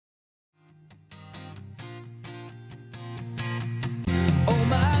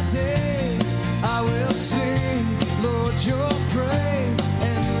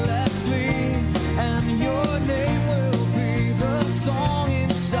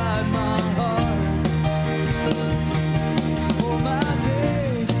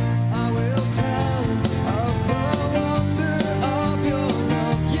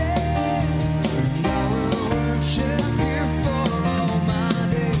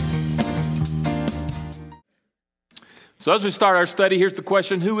So as we start our study, here's the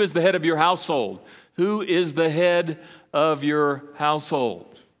question: who is the head of your household? Who is the head of your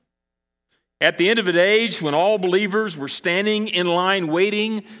household? At the end of an age when all believers were standing in line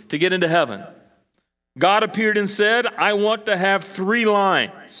waiting to get into heaven, God appeared and said, I want to have 3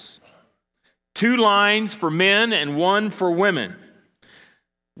 lines. 2 lines for men and 1 for women.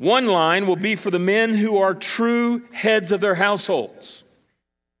 1 line will be for the men who are true heads of their households.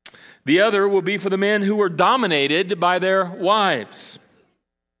 The other will be for the men who are dominated by their wives.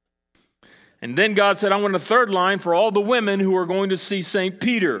 And then God said, I want a 3rd line for all the women who are going to see St.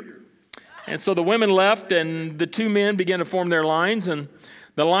 Peter. And so the women left, and the 2 men began to form their lines. And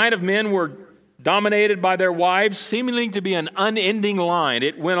the line of men were dominated by their wives, seemingly to be an unending line.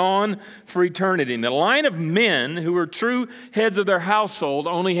 It went on for eternity. And the line of men who were true heads of their household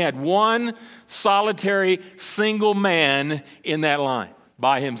only had 1 solitary single man in that line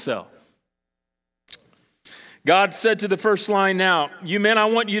by himself. God said to the first line, now, you men, I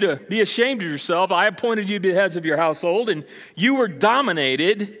want you to be ashamed of yourself. I appointed you to be the heads of your household, and you were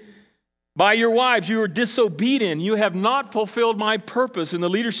dominated by your wives. You were disobedient. You have not fulfilled my purpose in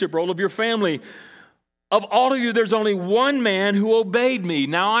the leadership role of your family. Of all of you, there's only 1 man who obeyed me.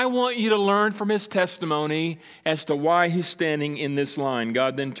 Now I want you to learn from his testimony as to why he's standing in this line.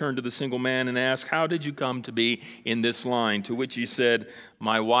 God then turned to the single man and asked, how did you come to be in this line? To which he said,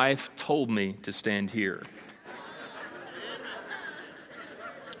 my wife told me to stand here.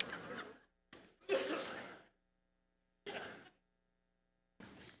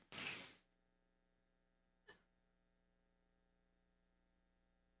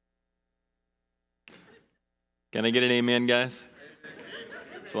 Can I get an amen, guys?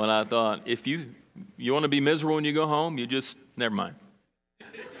 That's what I thought. If you want to be miserable when you go home, never mind.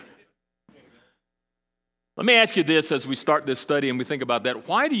 Let me ask you this as we start this study and we think about that.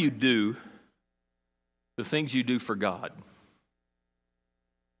 Why do you do the things you do for God?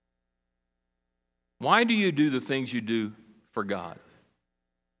 Why do you do the things you do for God?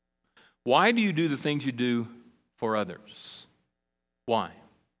 Why do you do the things you do for others? Why?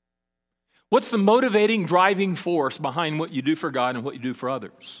 What's the motivating, driving force behind what you do for God and what you do for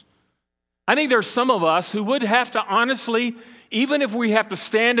others? I think there's some of us who would have to honestly, even if we have to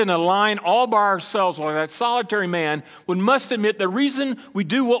stand in a line all by ourselves like that solitary man, we must admit the reason we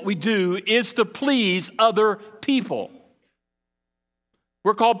do what we do is to please other people.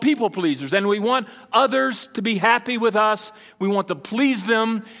 We're called people pleasers, and we want others to be happy with us. We want to please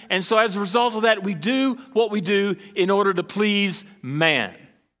them, and so as a result of that, we do what we do in order to please man,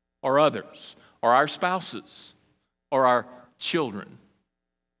 or others, or our spouses, or our children.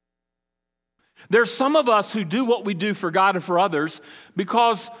 There's some of us who do what we do for God and for others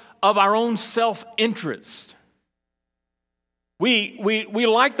because of our own self-interest. We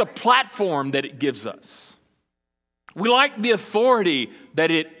like the platform that it gives us. We like the authority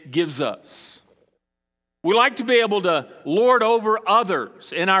that it gives us. We like to be able to lord over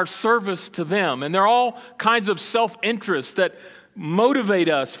others in our service to them. And there are all kinds of self-interests that motivate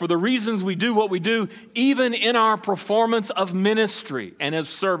us for the reasons we do what we do, even in our performance of ministry and as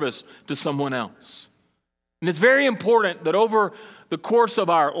service to someone else. And it's very important that over the course of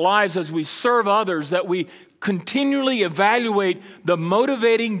our lives as we serve others, that we continually evaluate the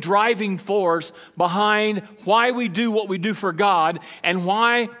motivating, driving force behind why we do what we do for God and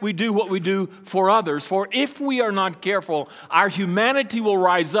why we do what we do for others. For if we are not careful, our humanity will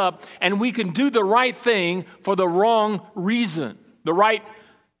rise up and we can do the right thing for the wrong reason. The right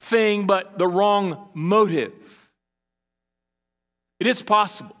thing, but the wrong motive. It is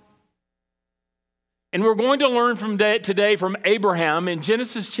possible. And we're going to learn today from Abraham in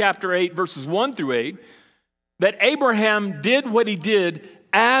Genesis chapter 8, verses 1 through 8, that Abraham did what he did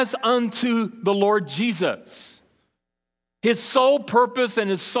as unto the Lord Jesus. His sole purpose and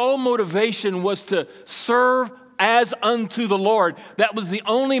his sole motivation was to serve as unto the Lord. That was the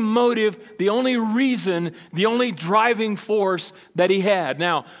only motive, the only reason, the only driving force that he had.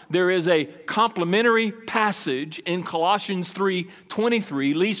 Now, there is a complementary passage in Colossians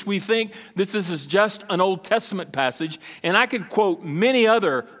 3:23, lest we think that this is just an Old Testament passage. And I could quote many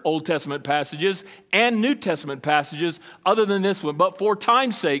other Old Testament passages and New Testament passages other than this one. But for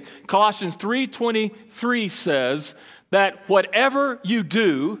time's sake, Colossians 3:23 says that whatever you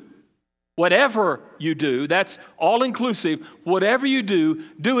do, that's all inclusive, whatever you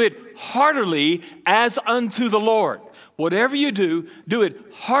do it heartily as unto the Lord. Whatever you do it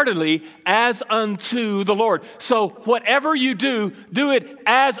heartily as unto the Lord. So whatever you do it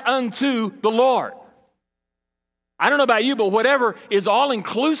as unto the Lord. I don't know about you, but whatever is all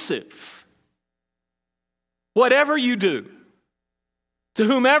inclusive. Whatever you do To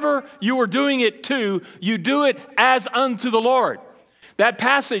whomever you are doing it to, you do it as unto the Lord. That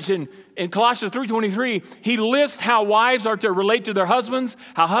passage in Colossians 3:23, he lists how wives are to relate to their husbands,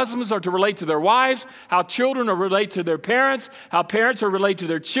 how husbands are to relate to their wives, how children are to relate to their parents, how parents are to relate to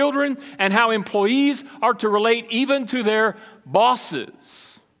their children, and how employees are to relate even to their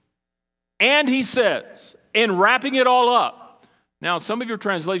bosses. And he says, in wrapping it all up, now, some of your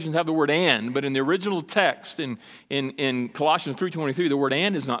translations have the word and, but in the original text in Colossians 3:23, the word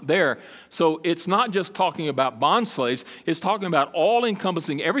and is not there. So it's not just talking about bond slaves. It's talking about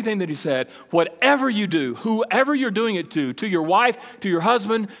all-encompassing everything that he said. Whatever you do, whoever you're doing it to your wife, to your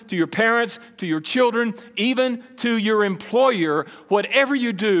husband, to your parents, to your children, even to your employer, whatever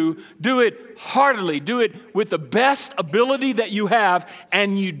you do it heartily. Do it with the best ability that you have,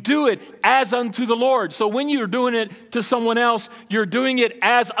 and you do it as unto the Lord. So when you're doing it to someone else, you're doing it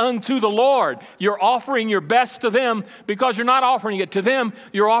as unto the Lord. You're offering your best to them because you're not offering it to them.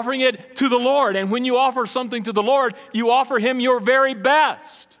 You're offering it to the Lord. And when you offer something to the Lord, you offer him your very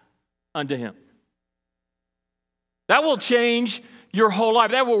best unto him. That will change your whole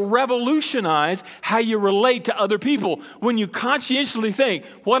life. That will revolutionize how you relate to other people. When you conscientiously think,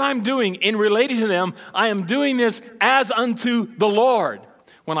 what I'm doing in relating to them, I am doing this as unto the Lord.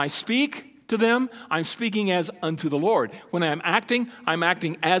 When I speak to them, I'm speaking as unto the Lord. When I'm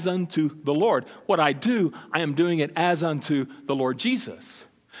acting as unto the Lord. What I do, I am doing it as unto the Lord Jesus.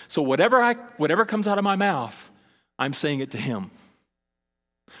 So whatever comes out of my mouth, I'm saying it to him.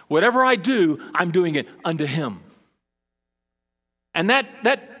 Whatever I do, I'm doing it unto him. And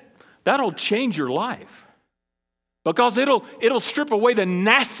that'll change your life. Because it'll strip away the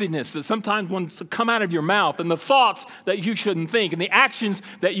nastiness that sometimes wants to come out of your mouth, and the thoughts that you shouldn't think, and the actions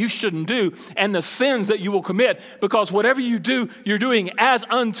that you shouldn't do, and the sins that you will commit. Because whatever you do, you're doing as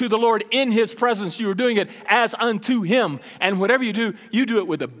unto the Lord in his presence. You are doing it as unto him. And whatever you do it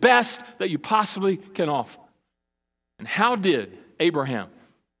with the best that you possibly can offer. And how did Abraham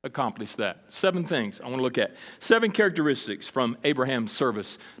accomplish that? 7 things I want to look at. 7 characteristics from Abraham's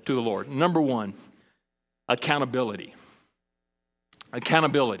service to the Lord. Number 1, accountability.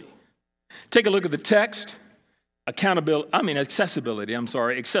 Accountability. Take a look at the text. Accessibility. In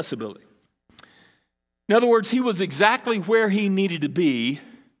other words, he was exactly where he needed to be,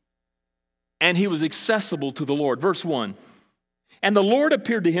 and he was accessible to the Lord. Verse 1. And the Lord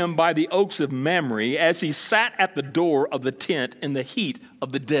appeared to him by the oaks of Mamre as he sat at the door of the tent in the heat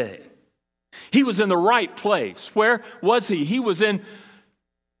of the day. He was in the right place. Where was he? He was in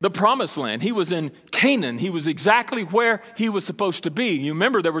the promised land. He was in Canaan. He was exactly where he was supposed to be. You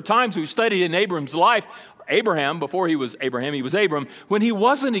remember there were times we studied in Abraham's life, Abraham, before he was Abraham, he was Abram, when he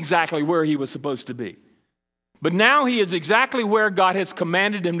wasn't exactly where he was supposed to be. But now he is exactly where God has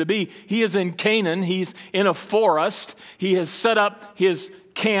commanded him to be. He is in Canaan. He's in a forest. He has set up his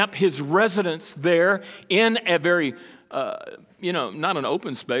camp, his residence there in a very, not an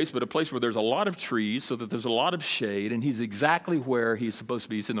open space, but a place where there's a lot of trees so that there's a lot of shade. And he's exactly where he's supposed to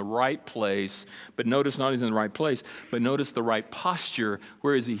be. He's in the right place. But notice not he's in the right place, but notice the right posture.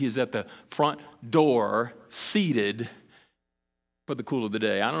 Where is he? He's at the front door, seated for the cool of the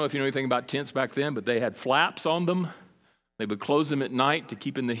day. I don't know if you know anything about tents back then, but they had flaps on them. They would close them at night to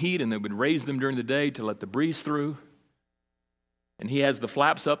keep in the heat, and they would raise them during the day to let the breeze through. And he has the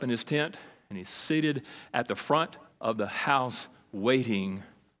flaps up in his tent, and he's seated at the front of the house waiting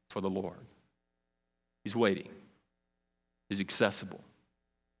for the Lord. He's waiting. He's accessible.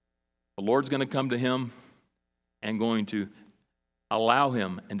 The Lord's going to come to him and going to allow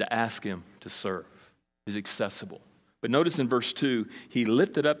him and to ask him to serve. He's accessible. But notice in verse 2, he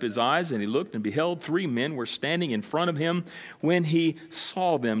lifted up his eyes and he looked and beheld 3 men were standing in front of him when he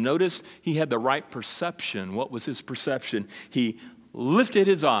saw them. Notice he had the right perception. What was his perception? He lifted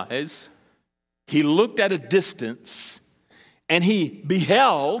his eyes, he looked at a distance, and he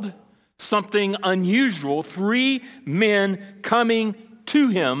beheld something unusual, 3 men coming to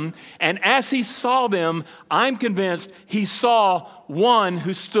him, and as he saw them, I'm convinced he saw one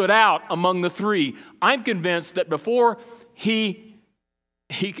who stood out among the 3. I'm convinced that before he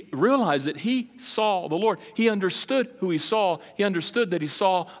realized that he saw the Lord, he understood who he saw. He understood that he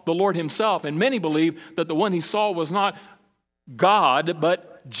saw the Lord himself, and many believe that the one he saw was not God,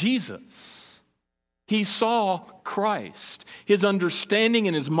 but Jesus. He saw Christ. His understanding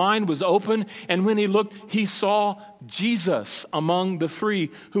and his mind was open, and when he looked, he saw Jesus among the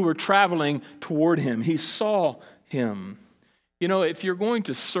 3 who were traveling toward him. He saw him. You know, if you're going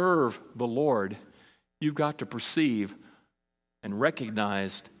to serve the Lord, you've got to perceive and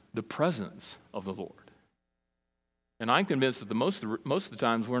recognize the presence of the Lord. And I'm convinced that most of the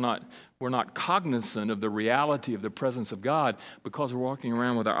times we're not We're not cognizant of the reality of the presence of God because we're walking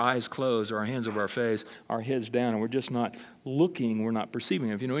around with our eyes closed or our hands over our face, our heads down, and we're just not looking, we're not perceiving.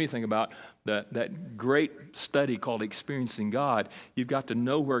 If you know anything about that great study called Experiencing God, you've got to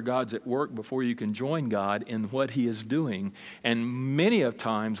know where God's at work before you can join God in what He is doing. And many of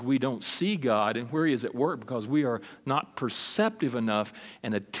times we don't see God and where He is at work because we are not perceptive enough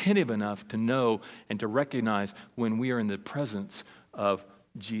and attentive enough to know and to recognize when we are in the presence of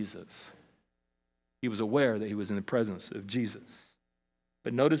Jesus. He was aware that he was in the presence of Jesus.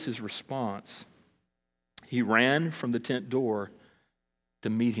 But notice his response. He ran from the tent door to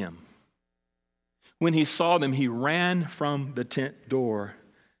meet him. When he saw them, he ran from the tent door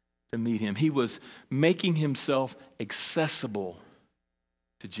to meet him. He was making himself accessible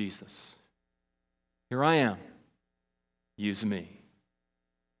to Jesus. Here I am. Use me.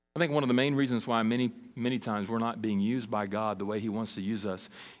 I think one of the main reasons why many times we're not being used by God the way He wants to use us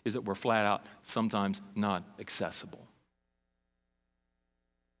is that we're flat out sometimes not accessible.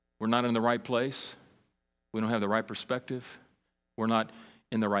 We're not in the right place. We don't have the right perspective. We're not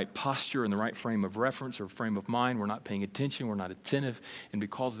in the right posture, in the right frame of reference or frame of mind. We're not paying attention. We're not attentive. And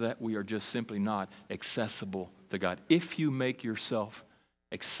because of that, we are just simply not accessible to God. If you make yourself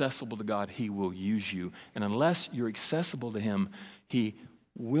accessible to God, He will use you. And unless you're accessible to Him, He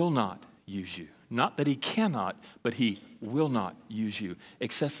will not use you. Not that He cannot, but He will not use you.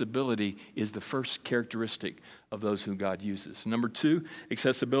 Accessibility is the first characteristic of those who God uses. Number 2,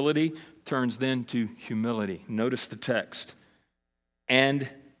 accessibility turns then to humility. Notice the text. And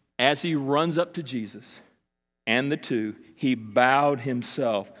as he runs up to Jesus and the two, he bowed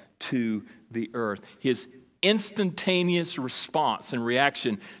himself to the earth. His instantaneous response and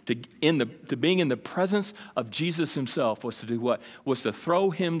reaction to being in the presence of Jesus himself was to do what? Was to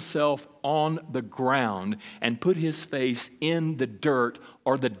throw himself on the ground and put his face in the dirt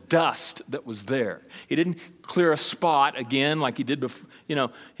or the dust that was there. He didn't clear a spot again like he did before.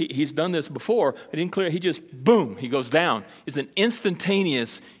 He's done this before. He didn't clear it. He just, boom, he goes down. It's an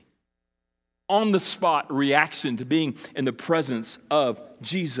instantaneous, on-the-spot reaction to being in the presence of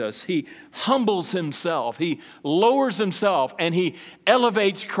Jesus. He humbles himself, he lowers himself, and he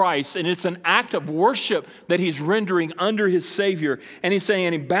elevates Christ. And it's an act of worship that he's rendering under his Savior. And he's saying,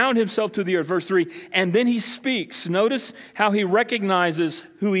 and he bound himself to the earth. Verse 3, and then he speaks. Notice how he recognizes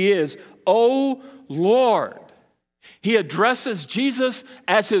who he is. O Lord. He addresses Jesus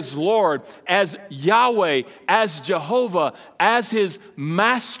as his Lord, as Yahweh, as Jehovah, as his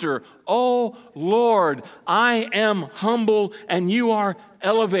master. Oh Lord, I am humble and you are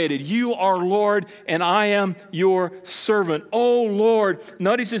elevated. You are Lord and I am your servant. Oh Lord,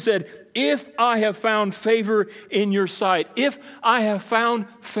 notice he said, if I have found favor in your sight, if I have found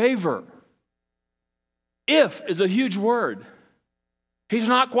favor. If is a huge word. He's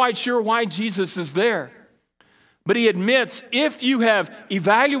not quite sure why Jesus is there. But he admits, if you have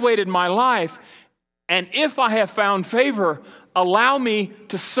evaluated my life, and if I have found favor, allow me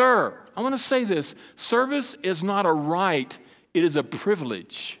to serve. I want to say this. Service is not a right. It is a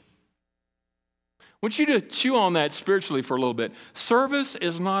privilege. I want you to chew on that spiritually for a little bit. Service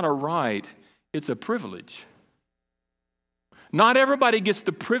is not a right. It's a privilege. Not everybody gets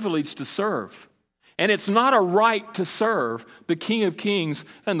the privilege to serve. And it's not a right to serve the King of Kings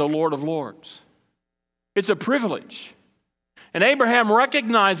and the Lord of Lords. It's a privilege. And Abraham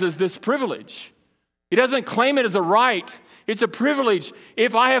recognizes this privilege. He doesn't claim it as a right. It's a privilege.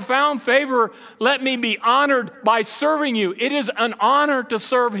 If I have found favor, let me be honored by serving you. It is an honor to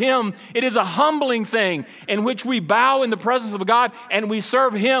serve him. It is a humbling thing in which we bow in the presence of God and we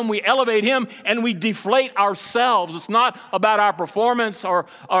serve him, we elevate him, and we deflate ourselves. It's not about our performance or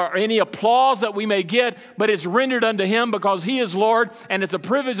any applause that we may get, but it's rendered unto him because he is Lord, and it's a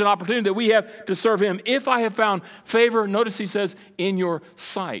privilege and opportunity that we have to serve him. If I have found favor, notice he says, in your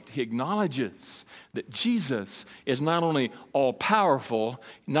sight. He acknowledges that Jesus is not only all-powerful,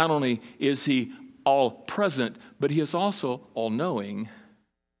 not only is he all-present, but he is also all-knowing.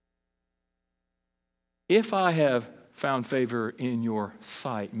 If I have found favor in your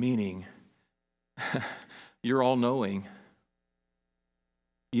sight, meaning you're all-knowing,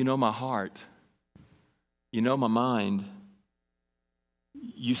 you know my heart, you know my mind,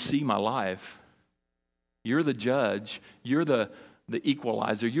 you see my life, you're the judge, you're the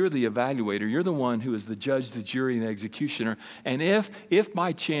equalizer, you're the evaluator, you're the one who is the judge, the jury, and the executioner. And if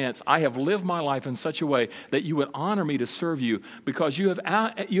by chance I have lived my life in such a way that you would honor me to serve you, because you have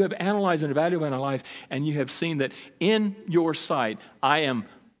analyzed and evaluated my life, and you have seen that in your sight I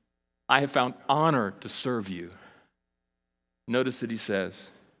have found honor to serve you. Notice that he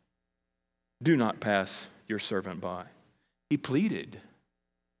says, do not pass your servant by. He pleaded.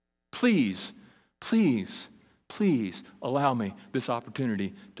 please, please, please allow me this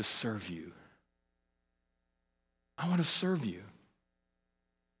opportunity to serve you. I want to serve you.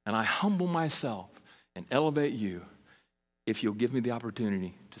 And I humble myself and elevate you if you'll give me the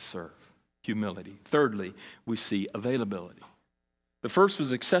opportunity to serve. Humility. Thirdly, we see availability. The first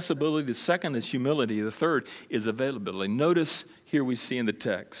was accessibility. The second is humility. The third is availability. Notice here we see in the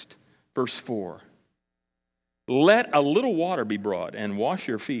text, verse 4. Let a little water be brought, and wash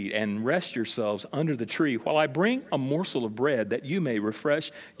your feet, and rest yourselves under the tree, while I bring a morsel of bread, that you may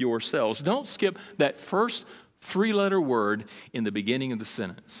refresh yourselves. Don't skip that first three-letter word in the beginning of the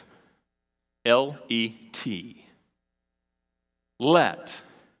sentence. L-E-T. Let.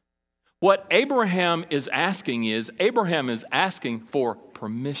 What Abraham is asking for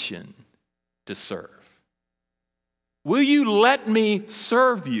permission to serve. Will you let me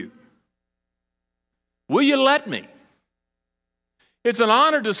serve you? Will you let me? It's an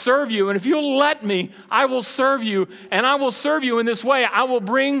honor to serve you, and if you'll let me, I will serve you, and I will serve you in this way. I will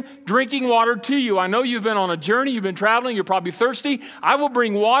bring drinking water to you. I know you've been on a journey, you've been traveling, you're probably thirsty. I will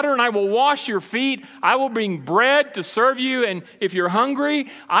bring water, and I will wash your feet. I will bring bread to serve you, and if you're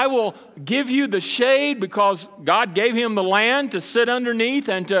hungry, I will give you the shade, because God gave him the land to sit underneath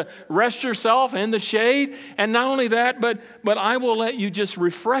and to rest yourself in the shade. And not only that, but I will let you just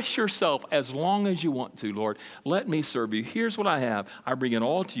refresh yourself as long as you want to, Lord. Let me serve you. Here's what I have. I bring it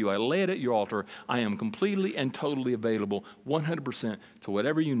all to you. I lay it at your altar. I am completely and totally available, 100% to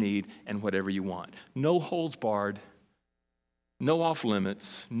whatever you need and whatever you want. No holds barred, no off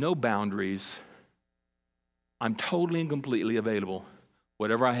limits, no boundaries. I'm totally and completely available.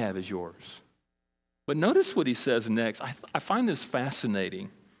 Whatever I have is yours. But notice what he says next. I find this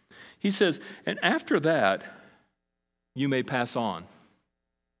fascinating. He says, and after that, you may pass on.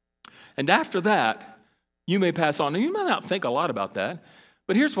 And after that, you may pass on. Now, you might not think a lot about that,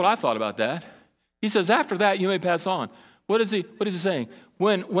 but here's what I thought about that. He says, after that, you may pass on. What is he saying?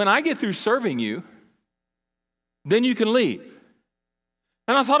 When I get through serving you, then you can leave.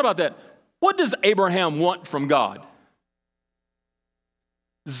 And I thought about that. What does Abraham want from God?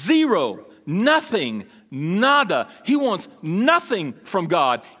 Zero, nothing, nada. He wants nothing from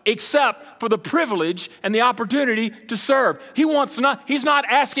God except for the privilege and the opportunity to serve. He's not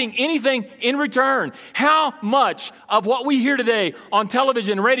asking anything in return. How much of what we hear today on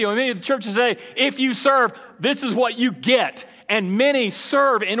television and radio and many of the churches today, if you serve, this is what you get. And many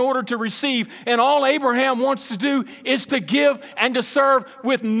serve in order to receive. And all Abraham wants to do is to give and to serve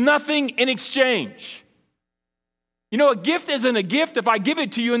with nothing in exchange. You know, a gift isn't a gift if I give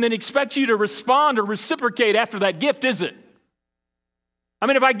it to you and then expect you to respond or reciprocate after that gift, is it? I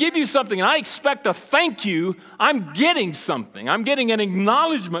mean, if I give you something and I expect a thank you, I'm getting something. I'm getting an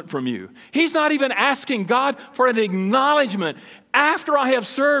acknowledgement from you. He's not even asking God for an acknowledgement after I have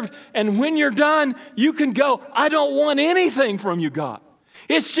served, and when you're done, you can go. I don't want anything from you, God.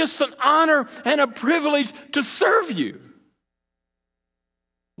 It's just an honor and a privilege to serve you.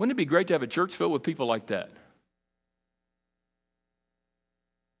 Wouldn't it be great to have a church filled with people like that?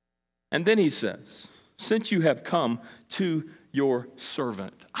 And then he says, since you have come to your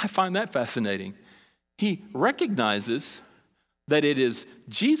servant. I find that fascinating. He recognizes that it is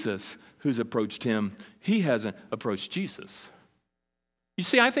Jesus who's approached him. He hasn't approached Jesus. You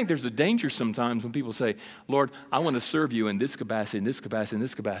see, I think there's a danger sometimes when people say, Lord, I want to serve you in this capacity, in this capacity, in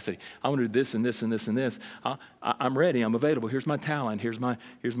this capacity. I want to do this and this and this and this. I'm ready. I'm available. Here's my talent. Here's my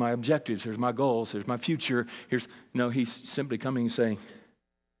objectives. Here's my goals. Here's my future. No, he's simply coming and saying,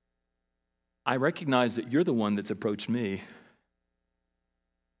 I recognize that you're the one that's approached me.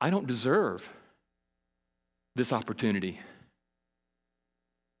 I don't deserve this opportunity.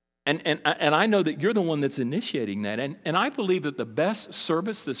 And I know that you're the one that's initiating that. And I believe that the best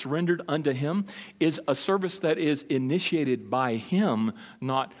service that's rendered unto him is a service that is initiated by him,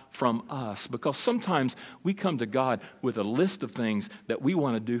 not from us. Because sometimes we come to God with a list of things that we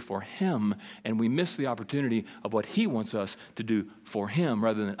want to do for him, and we miss the opportunity of what he wants us to do for him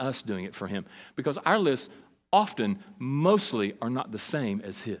rather than us doing it for him. Because our lists often, mostly, are not the same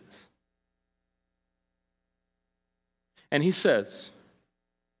as his. And he says,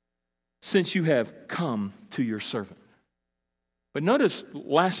 since you have come to your servant. But notice,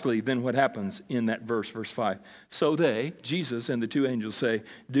 lastly, then what happens in that verse 5. So they, Jesus and the two angels say,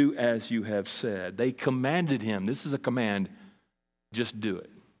 do as you have said. They commanded him. This is a command. Just do it.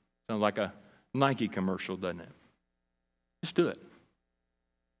 Sounds like a Nike commercial, doesn't it? Just do it.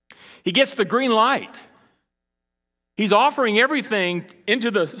 He gets the green light. He's offering everything into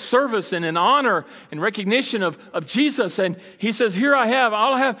the service and in honor and recognition of Jesus. And he says, here I have,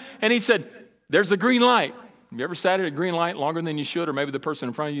 I'll have. And he said, there's the green light. Have you ever sat at a green light longer than you should, or maybe the person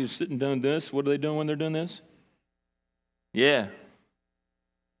in front of you is sitting doing this? What are they doing when they're doing this? Yeah.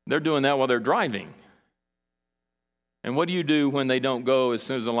 They're doing that while they're driving. And what do you do when they don't go as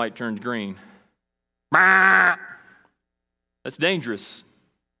soon as the light turns green? That's dangerous.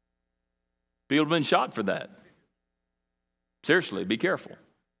 People have been shot for that. Seriously, be careful.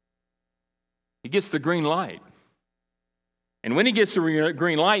 He gets the green light. And when he gets the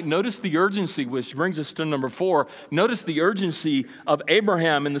green light, notice the urgency, which brings us to number 4. Notice the urgency of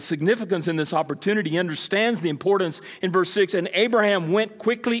Abraham and the significance in this opportunity. He understands the importance in verse 6. And Abraham went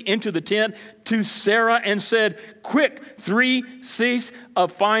quickly into the tent to Sarah and said, "Quick, 3 seahs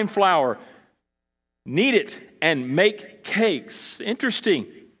of fine flour. Knead it and make cakes." Interesting.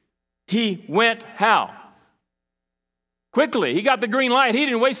 He went how? Quickly. He got the green light. He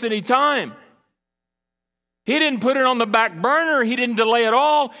didn't waste any time. He didn't put it on the back burner. He didn't delay at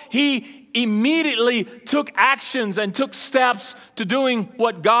all. He immediately took actions and took steps to doing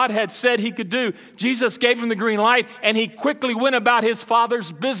what God had said he could do. Jesus gave him the green light, and he quickly went about his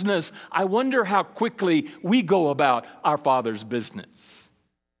Father's business. I wonder how quickly we go about our Father's business.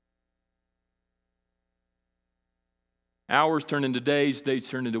 Hours turn into days, days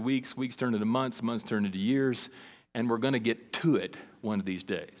turn into weeks, weeks turn into months, months turn into years, and we're going to get to it one of these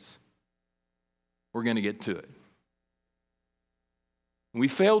days. We're going to get to it. We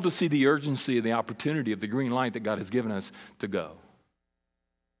fail to see the urgency of the opportunity of the green light that God has given us to go.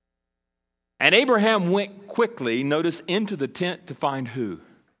 And Abraham went quickly, notice, into the tent to find who?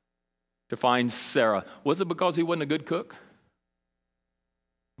 To find Sarah. Was it because he wasn't a good cook?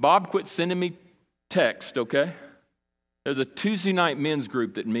 Bob, quit sending me text, okay? There's a Tuesday night men's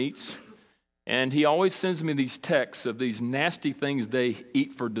group that meets, and he always sends me these texts of these nasty things they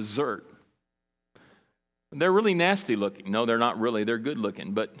eat for dessert. They're really nasty looking. No, they're not really. They're good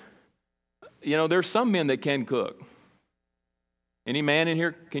looking. But, there's some men that can cook. Any man in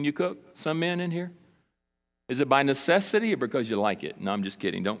here, can you cook? Some men in here? Is it by necessity or because you like it? No, I'm just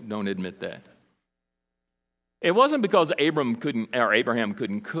kidding. Don't admit that. It wasn't because Abraham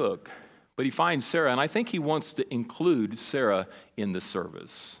couldn't cook, but he finds Sarah, and I think he wants to include Sarah in the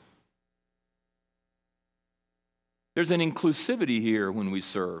service. There's an inclusivity here when we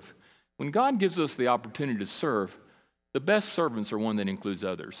serve. When God gives us the opportunity to serve, the best servants are one that includes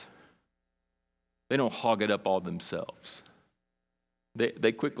others. They don't hog it up all themselves.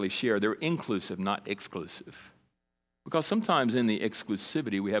 They quickly share. They're inclusive, not exclusive. Because sometimes in the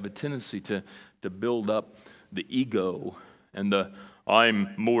exclusivity, we have a tendency to build up the ego and the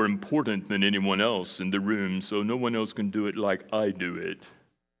I'm more important than anyone else in the room, so no one else can do it like I do it.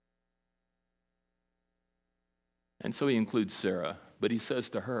 And so he includes Sarah, but he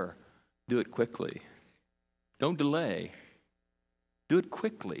says to her, do it quickly. Don't delay. Do it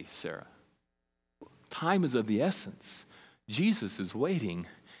quickly, Sarah. Time is of the essence. Jesus is waiting.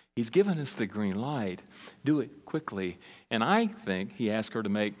 He's given us the green light. Do it quickly. And I think he asked her to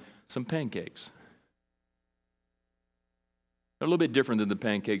make some pancakes. They're a little bit different than the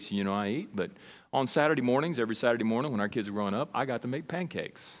pancakes I eat, but on Saturday mornings, every Saturday morning when our kids were growing up, I got to make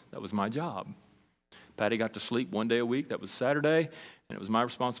pancakes. That was my job. Patty got to sleep one day a week. That was Saturday, and it was my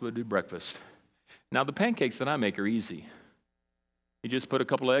responsibility to do breakfast. Now, the pancakes that I make are easy. You just put a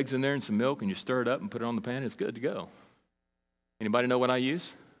couple of eggs in there and some milk, and you stir it up and put it on the pan. It's good to go. Anybody know what I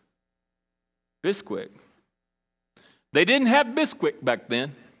use? Bisquick. They didn't have Bisquick back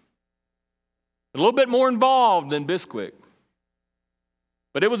then. A little bit more involved than Bisquick.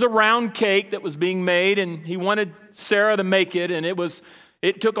 But it was a round cake that was being made, and he wanted Sarah to make it, and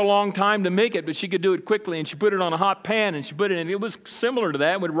it took a long time to make it, but she could do it quickly, and she put it on a hot pan, and she put it in. It was similar to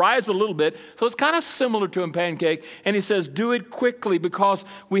that. It would rise a little bit, so it's kind of similar to a pancake. And he says, do it quickly because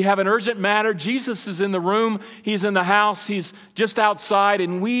we have an urgent matter. Jesus is in the room. He's in the house. He's just outside,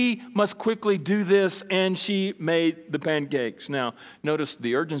 and we must quickly do this. And she made the pancakes. Now, notice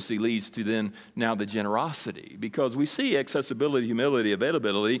the urgency leads to then now the generosity, because we see accessibility, humility,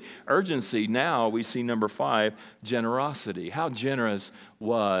 availability, urgency. Now we see number 5, generosity. How generous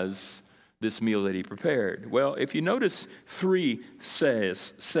was this meal that he prepared? Well, if you notice 3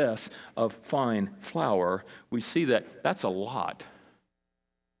 seahs of fine flour, we see that that's a lot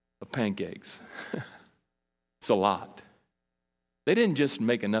of pancakes. It's a lot. They didn't just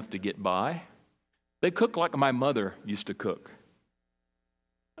make enough to get by. They cooked like my mother used to cook.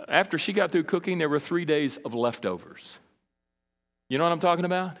 After she got through cooking, there were 3 days of leftovers. You know what I'm talking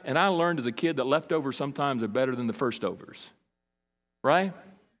about? And I learned as a kid that leftovers sometimes are better than the first overs. Right?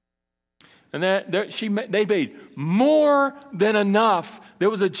 And they made more than enough. There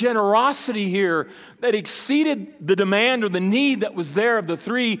was a generosity here that exceeded the demand or the need that was there of the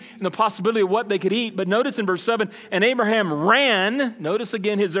three and the possibility of what they could eat. But notice in verse 7, and Abraham ran, notice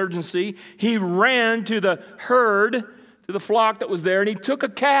again his urgency, he ran to the herd, to the flock that was there, and he took a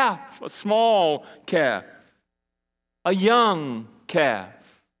calf, a small calf, a young calf.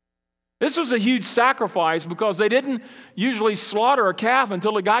 This was a huge sacrifice because they didn't usually slaughter a calf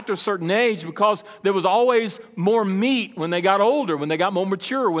until it got to a certain age, because there was always more meat when they got older, when they got more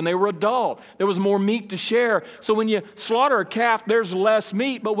mature, when they were adult. There was more meat to share. So when you slaughter a calf, there's less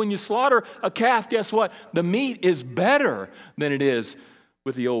meat. But when you slaughter a calf, guess what? The meat is better than it is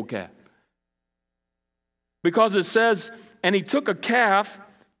with the old calf. Because it says, and he took a calf,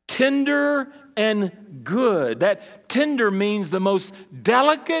 tender and good. That tender means the most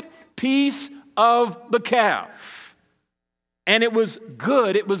delicate piece of the calf. And it was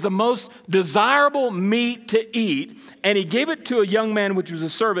good. It was the most desirable meat to eat. And he gave it to a young man, which was a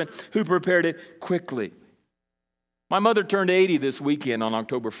servant, who prepared it quickly. My mother turned 80 this weekend on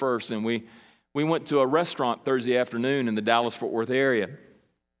October 1st, and we went to a restaurant Thursday afternoon in the Dallas-Fort Worth area.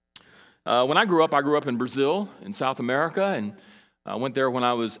 When I grew up in Brazil, in South America, and I went there when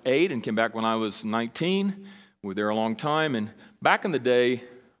I was 8 and came back when I was 19. We were there a long time. And back in the day,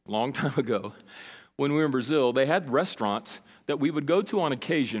 a long time ago, when we were in Brazil, they had restaurants that we would go to on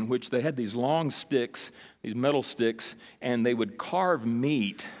occasion, which they had these long sticks, these metal sticks, and they would carve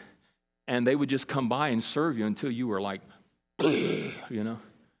meat, and they would just come by and serve you until you were like, you know.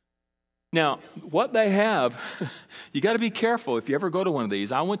 Now, what they have, you got to be careful if you ever go to one of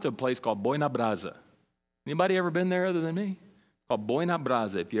these. I went to a place called Boi na Brasa. Anybody ever been there other than me? Called Boi na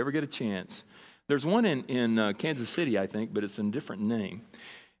Brasa, if you ever get a chance. There's one in Kansas City, I think, but it's a different name.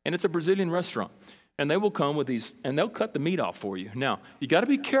 And it's a Brazilian restaurant. And they will come with these, and they'll cut the meat off for you. Now, you got to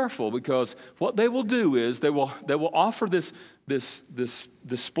be careful, because what they will do is they will offer this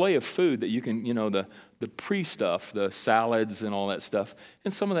display of food that you can, you know, the pre-stuff, the salads and all that stuff,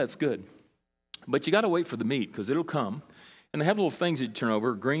 and some of that's good. But you got to wait for the meat, because it'll come. And they have little things that you turn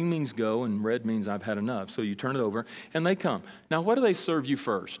over. Green means go, and red means I've had enough. So you turn it over, and they come. Now, what do they serve you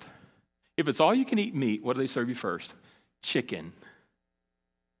first? If it's all you can eat meat, what do they serve you first? Chicken.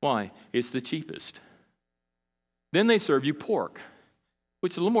 Why? It's the cheapest. Then they serve you pork,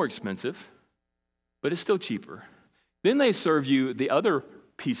 which is a little more expensive, but it's still cheaper. Then they serve you the other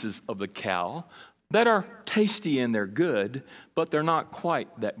pieces of the cow that are tasty and they're good, but they're not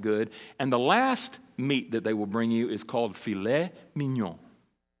quite that good. And the last meat that they will bring you is called filet mignon.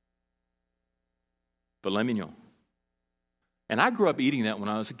 Filet mignon. And I grew up eating that when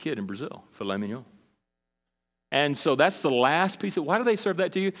I was a kid in Brazil, filet mignon. And so that's the last piece of, why do they serve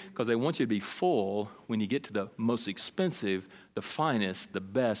that to you? Because they want you to be full when you get to the most expensive, the finest, the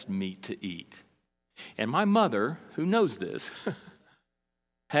best meat to eat. And my mother, who knows this,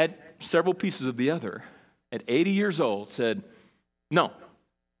 had several pieces of the other. At 80 years old, said, no,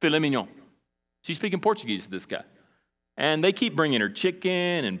 filet mignon. She's speaking Portuguese to this guy. And they keep bringing her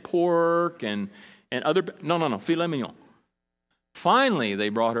chicken and pork and other, no, filet mignon. Finally, they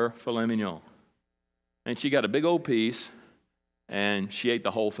brought her filet mignon. And she got a big old piece, and she ate the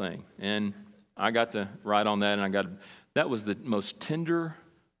whole thing. And I got to ride on that, and that was the most tender,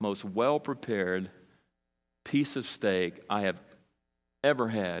 most well-prepared piece of steak I have ever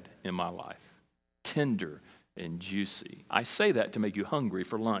had in my life. Tender and juicy. I say that to make you hungry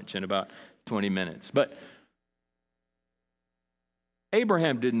for lunch in about 20 minutes. But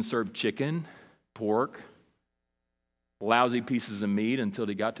Abraham didn't serve chicken, pork, lousy pieces of meat until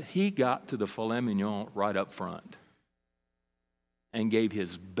he got to the filet mignon right up front and gave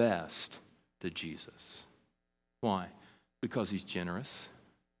his best to Jesus. Why? Because he's generous.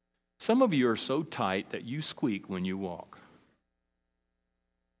 Some of you are so tight that you squeak when you walk.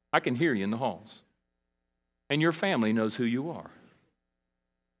 I can hear you in the halls. And your family knows who you are.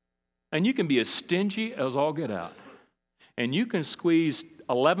 And you can be as stingy as all get out. And you can squeeze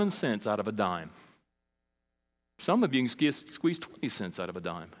 11 cents out of a dime. Some of you can squeeze 20 cents out of a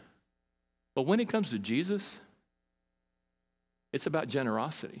dime. But when it comes to Jesus, it's about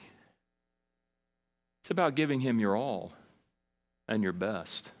generosity. It's about giving him your all and your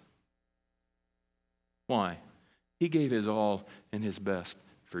best. Why? He gave his all and his best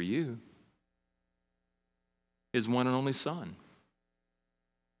for you. His one and only Son.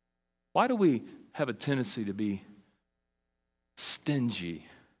 Why do we have a tendency to be stingy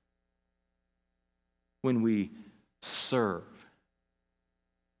when we serve,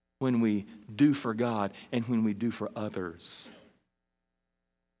 when we do for God, and when we do for others?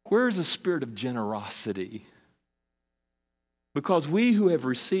 Where is the spirit of generosity? Because we who have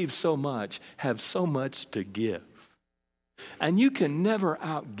received so much have so much to give. And you can never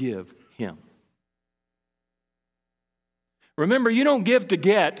outgive him. Remember, you don't give to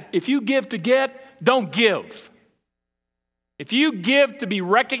get. If you give to get, don't give. If you give to be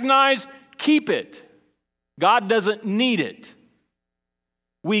recognized, keep it. God doesn't need it.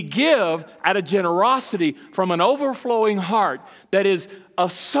 We give out of generosity from an overflowing heart that is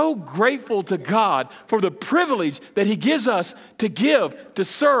so grateful to God for the privilege that he gives us to give, to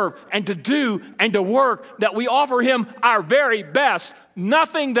serve, and to do, and to work, that we offer him our very best.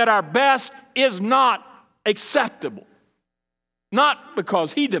 Nothing that our best is not acceptable. Not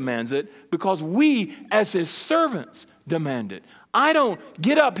because he demands it, because we as his servants demand it. I don't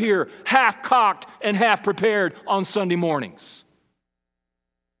get up here half-cocked and half-prepared on Sunday mornings.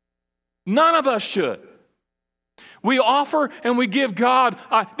 None of us should. We offer and we give God,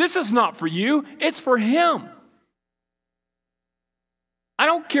 this is not for you, it's for him. I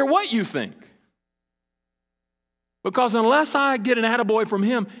don't care what you think. Because unless I get an attaboy from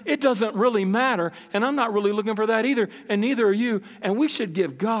him, it doesn't really matter, and I'm not really looking for that either, and neither are you, and we should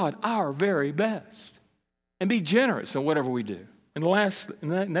give God our very best and be generous in whatever we do. And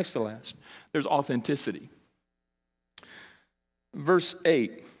next to last, there's authenticity. Verse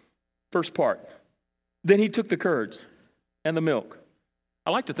 8. First part, then he took the curds and the milk.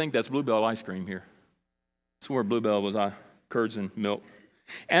 I like to think that's Bluebell ice cream here. That's where Bluebell was, curds and milk.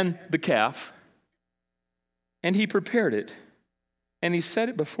 And the calf, and he prepared it, and he set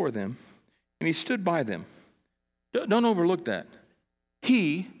it before them, and he stood by them. Don't overlook that.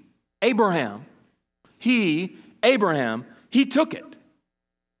 Abraham, he took it.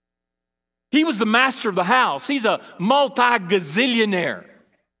 He was the master of the house. He's a multi-gazillionaire.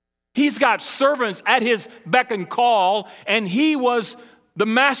 He's got servants at his beck and call, and he was the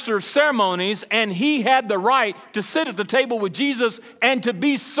master of ceremonies, and he had the right to sit at the table with Jesus and to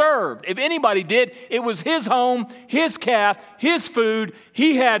be served. If anybody did, it was his home, his calf, his food.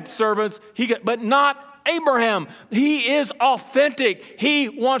 He had servants, but not Abraham. He is authentic. He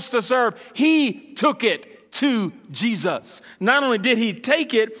wants to serve. He took it to Jesus. Not only did he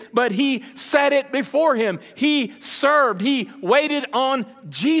take it, but he set it before him. He served. He waited on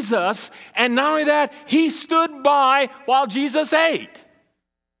Jesus. And not only that, he stood by while Jesus ate.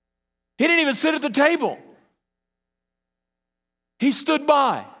 He didn't even sit at the table. He stood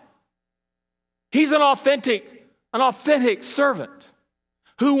by. He's an authentic servant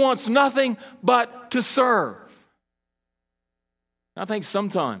who wants nothing but to serve. I think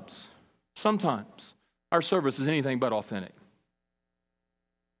sometimes our service is anything but authentic.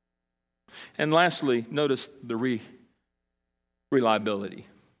 And lastly, notice the reliability.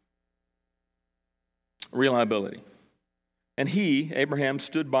 Reliability. And Abraham,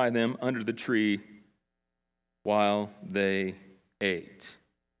 stood by them under the tree while they ate.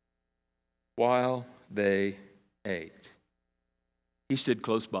 While they ate. He stood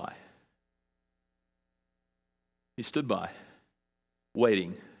close by. He stood by,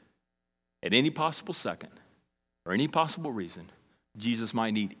 waiting. At any possible second or any possible reason, Jesus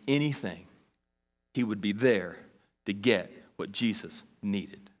might need anything, he would be there to get what Jesus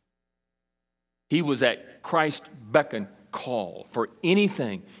needed. He was at Christ's beck and call for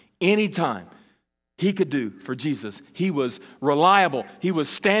anything, anytime he could do for Jesus. He was reliable. He was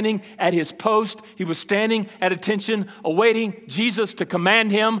standing at his post. He was standing at attention, awaiting Jesus to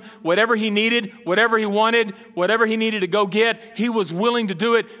command him whatever he needed, whatever he wanted, whatever he needed to go get. He was willing to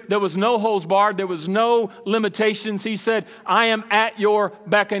do it. There was no holds barred. There was no limitations. He said, I am at your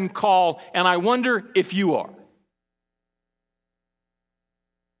beck and call, and I wonder if you are.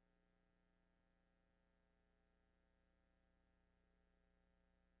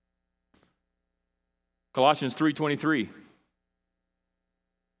 Colossians 3:23.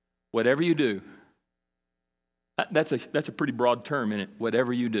 Whatever you do. That's a pretty broad term, isn't it?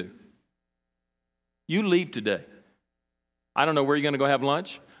 Whatever you do. You leave today. I don't know where you're going to go have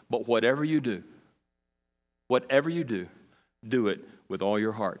lunch, but whatever you do, do it with all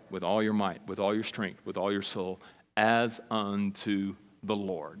your heart, with all your might, with all your strength, with all your soul, as unto the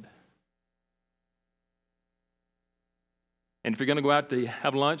Lord. And if you're going to go out to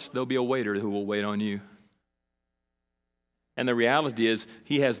have lunch, there'll be a waiter who will wait on you. And the reality is,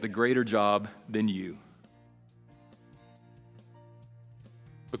 he has the greater job than you.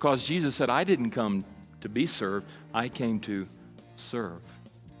 Because Jesus said, I didn't come to be served, I came to serve.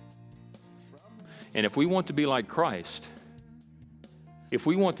 And if we want to be like Christ, if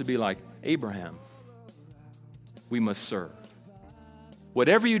we want to be like Abraham, we must serve.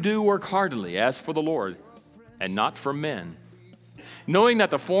 Whatever you do, work heartily, as for the Lord, and not for men, knowing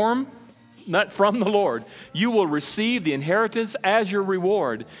that the form not from the Lord. You will receive the inheritance as your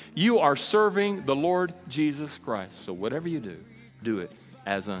reward. You are serving the Lord Jesus Christ. So whatever you do, do it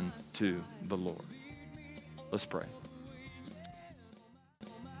as unto the Lord. Let's pray.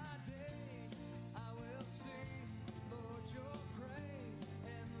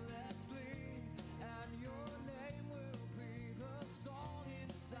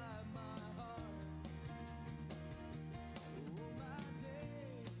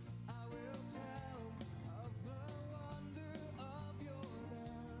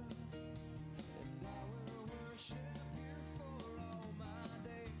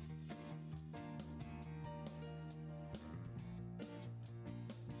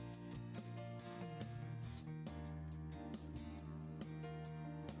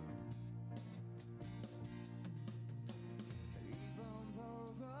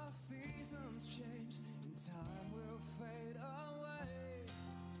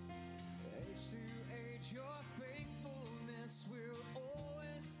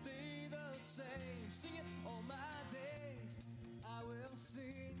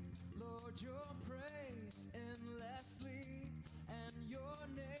 Your praise endlessly, and your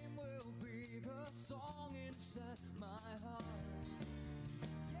name will be the song inside